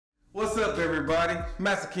What's up, everybody?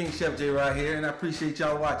 Master King Chef J right here, and I appreciate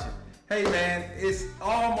y'all watching. Hey man, it's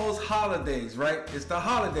almost holidays, right? It's the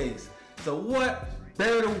holidays. So what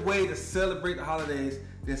better way to celebrate the holidays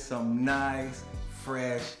than some nice,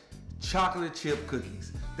 fresh chocolate chip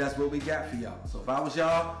cookies? That's what we got for y'all. So if I was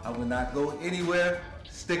y'all, I would not go anywhere.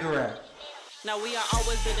 Stick around. Now we are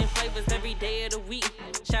always building flavors every day of the week.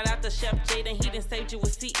 Shout out to Chef Jaden, he done saved you a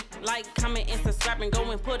seat. Like, comment, and subscribe, and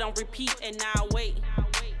go and put on repeat. And now wait.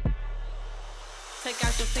 Take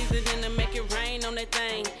out your seasoning and make it rain on that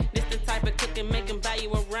thing. This the type of cooking make him buy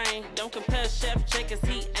you a ring. Don't compare Chef J, cause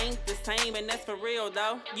he ain't the same. And that's for real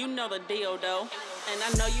though, you know the deal though. And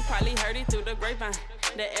I know you probably heard it through the grapevine,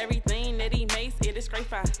 that everything that he makes, it is straight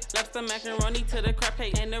fire. Lobster macaroni to the crab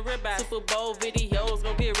cake and the ribeye. Super Bowl videos,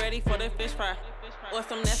 go get ready for the fish fry. Or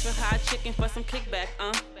some Nashville hot chicken for some kickback,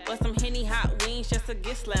 or some Henny hot wings just to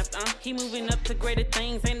get slapped, He moving up to greater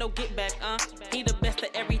things, ain't no get back, He the best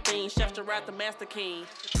at everything, Chef Gerard the Master King.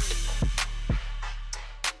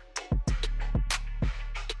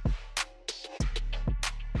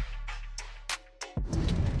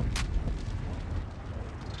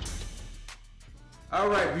 All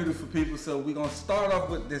right, beautiful people, so we're gonna start off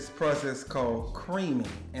with this process called creaming.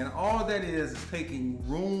 And all that is taking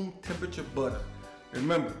room temperature butter.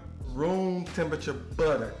 Remember, room temperature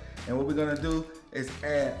butter. And what we're gonna do is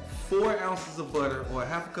add 4 ounces of butter, or a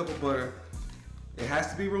half a cup of butter. It has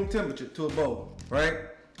to be room temperature to a bowl, right?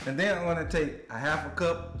 And then I'm gonna take a half a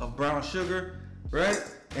cup of brown sugar, right?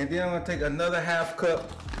 And then I'm gonna take another half cup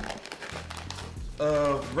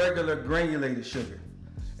of regular granulated sugar.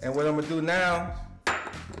 And what I'm gonna do now,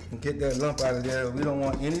 and get that lump out of there. We don't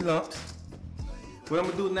want any lumps. What I'm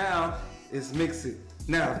gonna do now is mix it.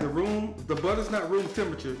 Now, if the butter's not room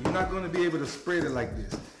temperature, you're not gonna be able to spread it like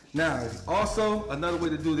this. Now, also another way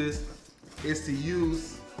to do this is to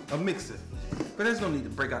use a mixer. But there's no need to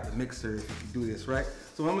break out the mixer if you do this, right?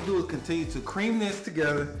 So what I'm gonna do is continue to cream this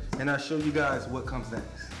together, and I'll show you guys what comes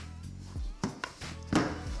next.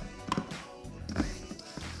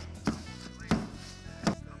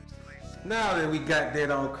 Now that we got that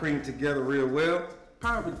all creamed together real well,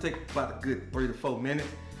 probably take about a good 3 to 4 minutes.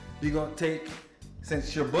 You're gonna take,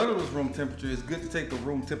 since your butter was room temperature, it's good to take a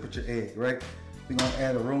room temperature egg, right? We're gonna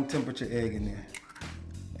add a room temperature egg in there.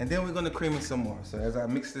 And then we're gonna cream it some more. So as I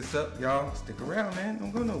mix this up, y'all stick around, man,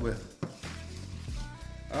 don't go nowhere.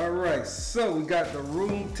 All right, so we got the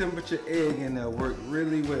room temperature egg in there, worked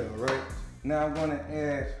really well, right? Now I'm gonna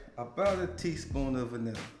add about a teaspoon of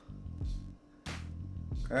vanilla.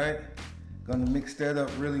 All right? Gonna mix that up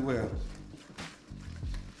really well.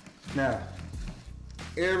 Now,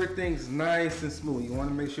 everything's nice and smooth. You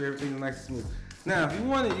wanna make sure everything's nice and smooth. Now, if you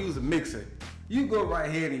wanna use a mixer, you go right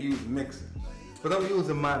ahead and use a mixer. But I'm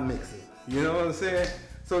using my mixer. You know what I'm saying?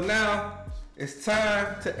 So now, it's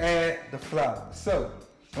time to add the flour. So,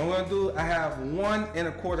 what I'm gonna do, I have 1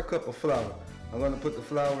 1/4 cup of flour. I'm gonna put the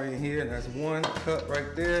flour in here, and that's 1 cup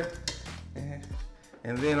right there.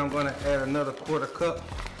 And then I'm gonna add another 1/4 cup.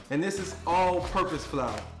 And this is all-purpose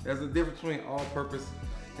flour. There's a difference between all-purpose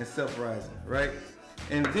and self-rising, right?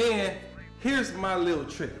 And then, here's my little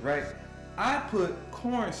trick, right? I put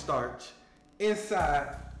cornstarch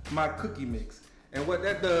inside my cookie mix. And what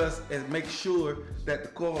that does is make sure that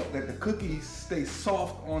the cookies stay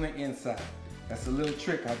soft on the inside. That's a little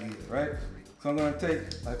trick I did, right? So I'm gonna take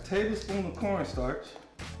a tablespoon of cornstarch,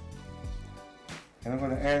 and I'm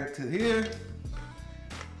gonna add it to here.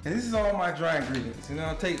 And this is all my dry ingredients. And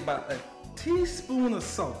I'll take about a teaspoon of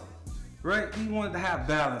salt, right? You want it to have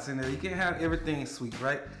balance in there. You can't have everything sweet,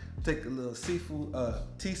 right? Take a little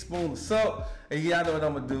teaspoon of salt, and you know what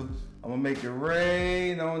I'm gonna do? I'm gonna make it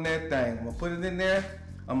rain on that thing. I'm gonna put it in there.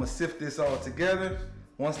 I'm gonna sift this all together.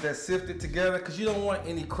 Once that's sifted together, because you don't want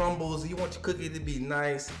any crumbles. You want your cookie to be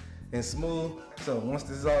nice and smooth. So once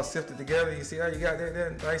this is all sifted together, you see how you got that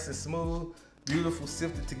there? Nice and smooth, beautiful,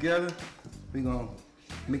 sifted together. We're gonna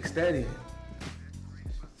mix that in.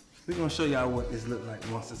 We're gonna show y'all what this look like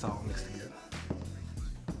once it's all mixed together.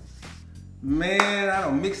 Man, I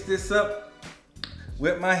done mixed this up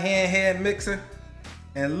with my hand mixer,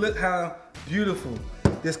 and look how beautiful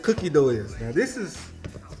this cookie dough is. Now this is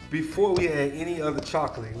before we add any other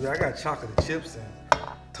chocolate. I got chocolate chips and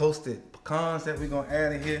toasted pecans that we're gonna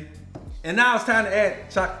add in here. And now it's time to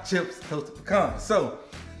add chocolate chips, toasted pecans. So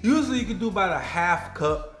usually you can do about a half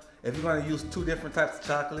cup if you're gonna use 2 different types of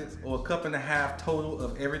chocolates, or a 1.5 cups total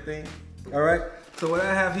of everything. All right, so what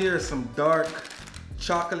I have here is some dark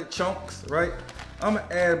chocolate chunks, right? I'm gonna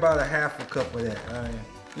add about a half a cup of that. All right?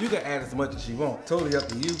 You can add as much as you want, totally up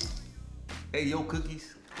to you. Hey, yo,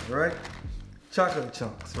 cookies, right? Chocolate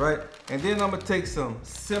chunks, right? And then I'm gonna take some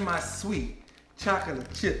semi-sweet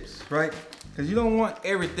chocolate chips, right? Because you don't want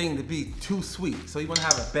everything to be too sweet. So you want to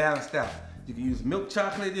have it balanced out. You can use milk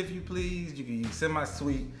chocolate if you please. You can use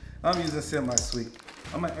semi-sweet. I'm using semi-sweet.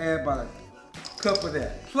 I'm gonna add about a cup of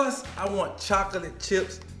that. Plus, I want chocolate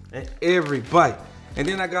chips in every bite. And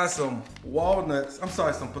then I got some walnuts,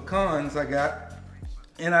 some pecans I got.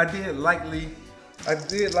 And I did lightly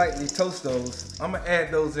toast those. I'm gonna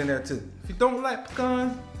add those in there too. If you don't like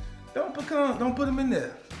pecans, don't put them in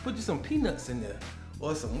there. Put you some peanuts in there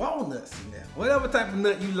or some walnuts in there. Whatever type of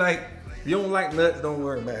nut you like. If you don't like nuts, don't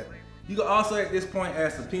worry about it. You can also at this point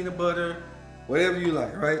add some peanut butter, whatever you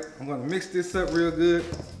like, right? I'm gonna mix this up real good.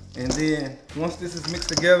 And then once this is mixed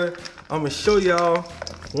together, I'm gonna show y'all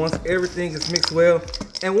once everything is mixed well.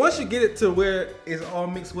 And once you get it to where it's all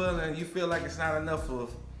mixed well and you feel like it's not enough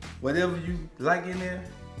of whatever you like in there,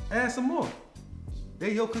 add some more. They're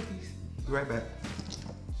your cookies. Be right back.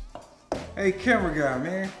 Hey camera guy,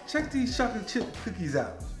 man, check these chocolate chip cookies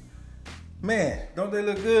out. Man, don't they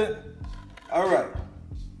look good? All right,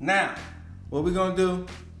 now what we're gonna do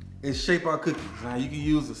is shape our cookies. Now you can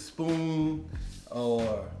use a spoon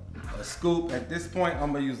or a scoop. At this point,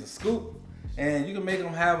 I'm gonna use a scoop, and you can make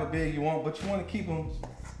them however big you want, but you want to keep them,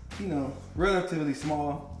 you know, relatively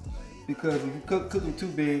small, because if you cook them too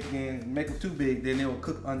big and make them too big, then they will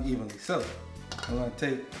cook unevenly. So I'm gonna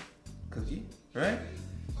take cookie, right?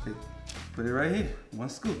 Put it right here, one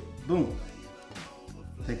scoop, boom.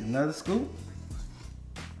 Take another scoop.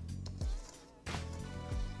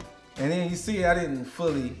 And then you see I didn't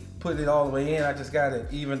fully put it all the way in, I just got it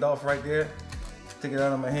evened off right there. Take it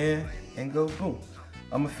out of my hand and go boom.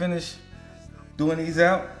 I'm gonna finish doing these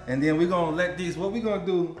out, and then we're gonna let these, what we're gonna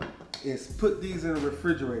do is put these in the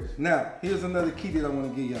refrigerator. Now, here's another key that I wanna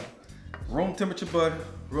give y'all. Room temperature butter,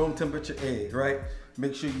 room temperature egg, right?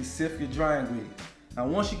 Make sure you sift your dry ingredients. Now,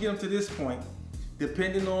 once you get them to this point,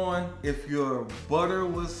 depending on if your butter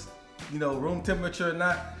was, you know, room temperature or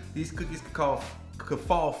not, these cookies could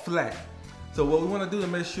fall flat. So what we wanna do to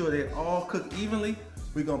make sure they all cook evenly,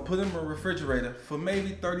 we're gonna put them in the refrigerator for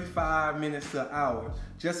maybe 35 minutes to an hour,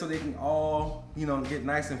 just so they can all, you know, get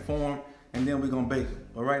nice and formed, and then we're gonna bake them.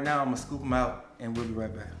 But right now, I'm gonna scoop them out, and we'll be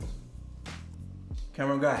right back.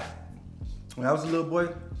 Camera guy, when I was a little boy,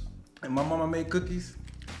 and my mama made cookies,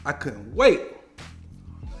 I couldn't wait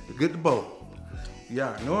to get the bowl. Yeah,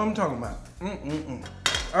 I know what I'm talking about.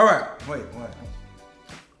 All right, wait.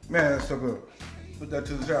 Man, that's so good. Put that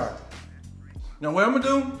to the side. Now what I'm gonna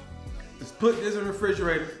do is put this in the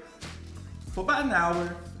refrigerator for about an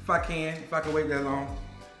hour, if I can wait that long.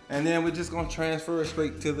 And then we're just gonna transfer it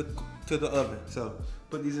straight to the oven. So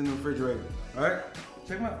put these in the refrigerator. All right,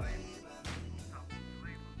 check them out.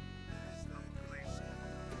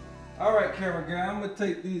 All right, camera guy, I'm gonna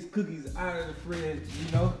take these cookies out of the fridge,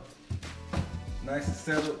 you know. Nice and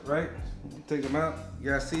settled, right? Take them out. You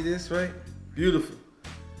guys see this, right? Beautiful.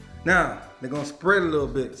 Now, they're gonna spread a little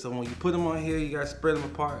bit. So when you put them on here, you gotta spread them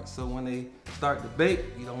apart. So when they start to bake,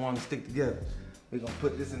 you don't want them to stick together. We're gonna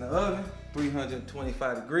put this in the oven,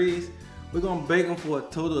 325 degrees. We're gonna bake them for a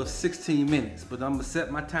total of 16 minutes, but I'm gonna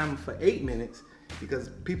set my timer for 8 minutes because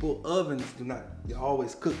people's ovens do not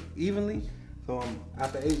always cook evenly. So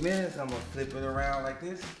after 8 minutes, I'm gonna flip it around like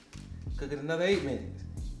this, cook it another 8 minutes.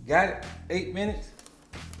 Got it? 8 minutes.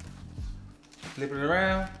 Flip it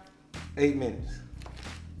around, 8 minutes.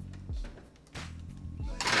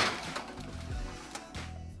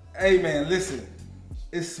 Hey man, listen,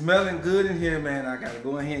 it's smelling good in here, man. I gotta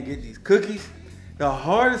go in here and get these cookies. The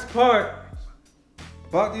hardest part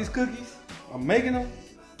about these cookies, I'm making them,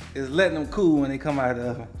 is letting them cool when they come out of the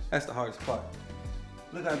oven. That's the hardest part.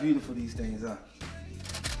 Look how beautiful these things are.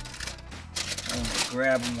 I'm gonna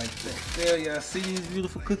grab them like that. There, y'all see these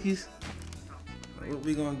beautiful cookies? What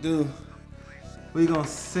we gonna do, we gonna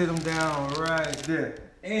sit them down right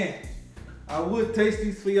there. And I would taste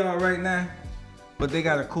these for y'all right now, but they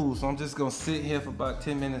gotta cool, so I'm just gonna sit here for about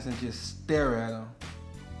 10 minutes and just stare at them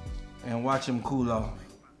and watch them cool off,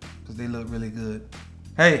 because they look really good.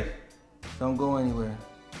 Hey, don't go anywhere.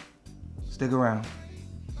 Stick around.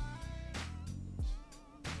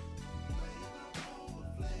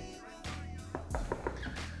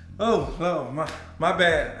 Oh, my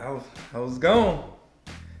bad. I was gone.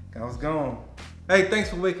 Hey,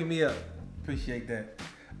 thanks for waking me up. Appreciate that.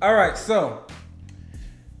 All right, so,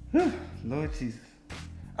 Lord Jesus.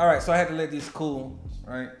 All right, so I had to let these cool,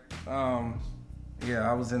 right? Yeah,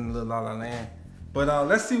 I was in a little la la land. But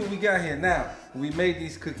let's see what we got here now. We made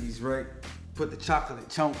these cookies, right? Put the chocolate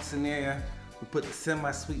chunks in there. We put the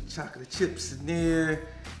semi-sweet chocolate chips in there.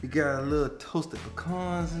 We got a little toasted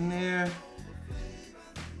pecans in there.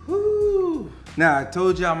 Whoo! Now, I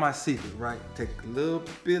told y'all my secret, right? Take a little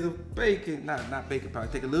bit of bacon, not baking powder,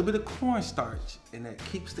 take a little bit of cornstarch, and that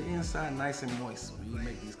keeps the inside nice and moist when you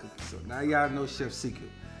make these cookies. So now y'all know Chef's secret.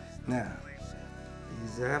 Now,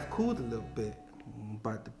 these have cooled a little bit. I'm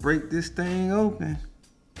about to break this thing open.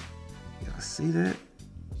 Y'all see that?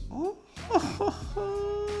 Oh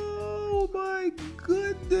my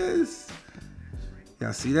goodness.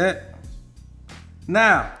 Y'all see that?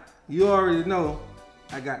 Now, you already know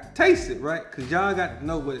I got to taste it, right? Because y'all got to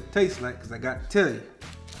know what it tastes like, because I got to tell you.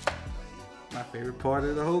 My favorite part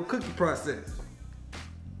of the whole cookie process.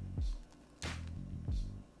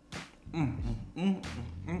 I'm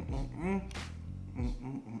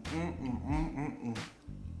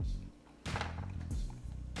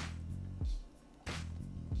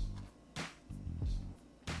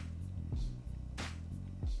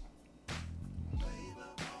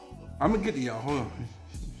gonna get to y'all, hold on.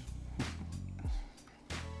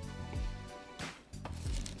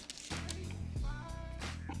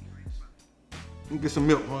 Let me get some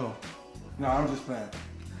milk, hold on. No, I'm just playing.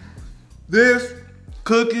 This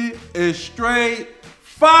cookie is straight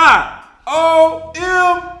fire.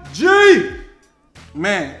 OMG!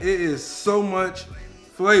 Man, it is so much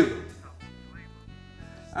flavor.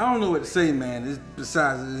 I don't know what to say, man.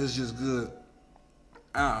 Besides, it's just good.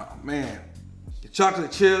 Oh, man. The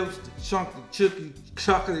chocolate chips, the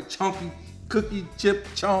chocolate chunky cookie chip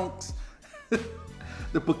chunks,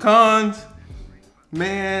 the pecans.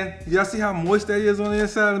 Man, y'all see how moist that is on the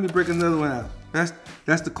inside? Let me break another one out.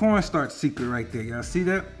 That's the cornstarch secret right there. Y'all see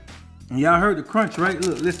that? And y'all heard the crunch, right?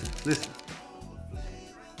 Look, listen.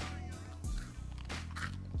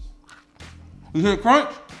 You hear the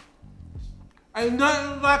crunch? Ain't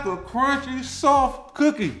nothing like a crunchy, soft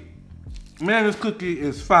cookie. Man, this cookie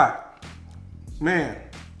is fire. Man,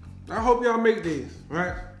 I hope y'all make these,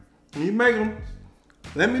 right? When you make them,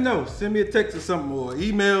 let me know. Send me a text or something, or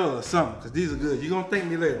email or something, because these are good. You're going to thank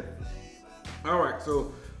me later. All right,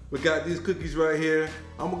 so we got these cookies right here.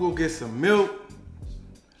 I'm going to go get some milk.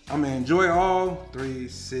 I'm going to enjoy all 3,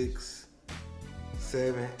 6,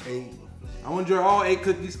 7, 8. I'm going to enjoy all 8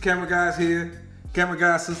 cookies. Camera guys here. Camera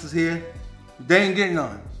guys, sisters here. They ain't getting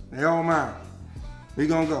none. They all mine. We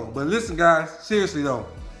going to go. But listen, guys, seriously, though.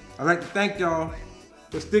 I'd like to thank y'all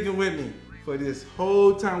for sticking with me for this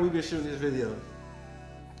whole time we've been shooting this video.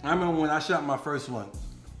 I remember when I shot my first one.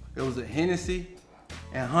 It was a Hennessy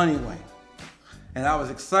and honey wing. And I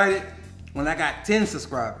was excited when I got 10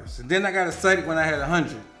 subscribers. And then I got excited when I had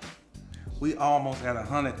 100. We almost at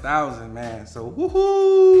 100,000, man. So,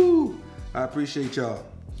 woohoo! I appreciate y'all.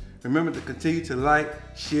 Remember to continue to like,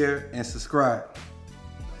 share, and subscribe.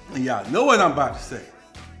 And y'all know what I'm about to say.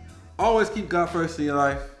 Always keep God first in your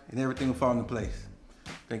life, and everything will fall into place.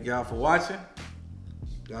 Thank y'all for watching.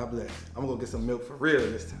 God bless. I'm gonna go get some milk for real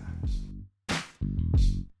this time.